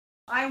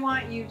I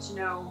want you to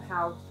know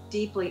how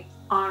deeply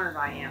honored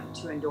I am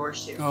to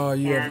endorse you. Oh,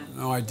 you and have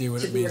no idea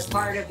what to it be a means to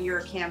part me. of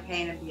your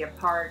campaign and be a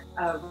part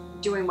of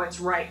doing what's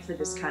right for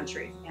this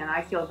country. And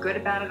I feel good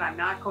about it. I'm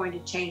not going to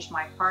change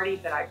my party,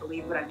 but I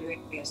believe what I'm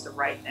doing is the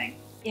right thing.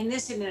 In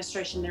this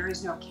administration, there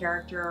is no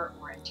character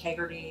or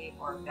integrity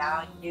or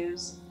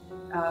values.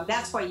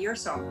 That's why you're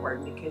so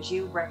important, because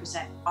you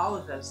represent all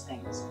of those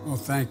things. Well,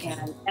 thank you.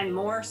 And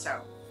more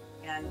so.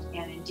 And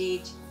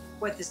indeed,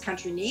 what this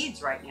country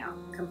needs right now,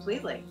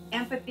 completely.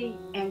 Empathy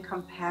and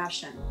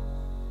compassion.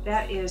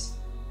 That is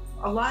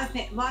a lot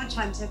of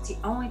times that's the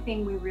only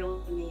thing we really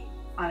need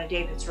on a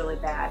day that's really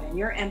bad. And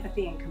your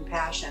empathy and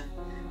compassion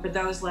for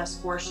those less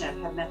fortunate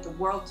have meant the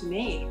world to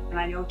me, and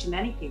I know to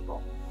many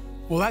people.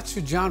 Well, that's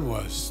who John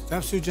was.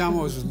 That's who John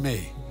was with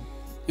me.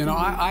 You know,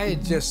 I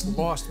had just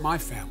lost my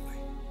family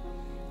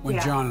when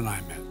John and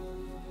I met.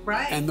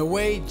 Right. And the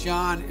way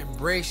John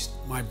embraced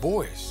my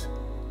boys,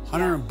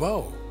 Hunter and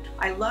Bo.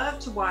 I love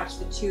to watch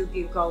the two of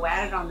you go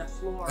at it on the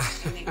floor,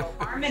 and they go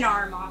arm in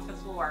arm off the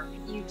floor.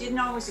 You didn't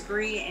always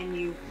agree, and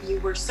you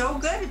were so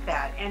good at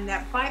that. And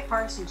that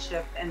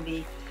bipartisanship and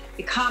the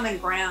common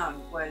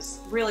ground was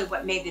really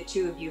what made the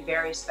two of you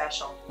very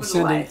special.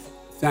 Cindy,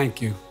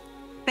 thank you.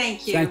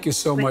 Thank you. Thank you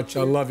so much.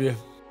 I love you.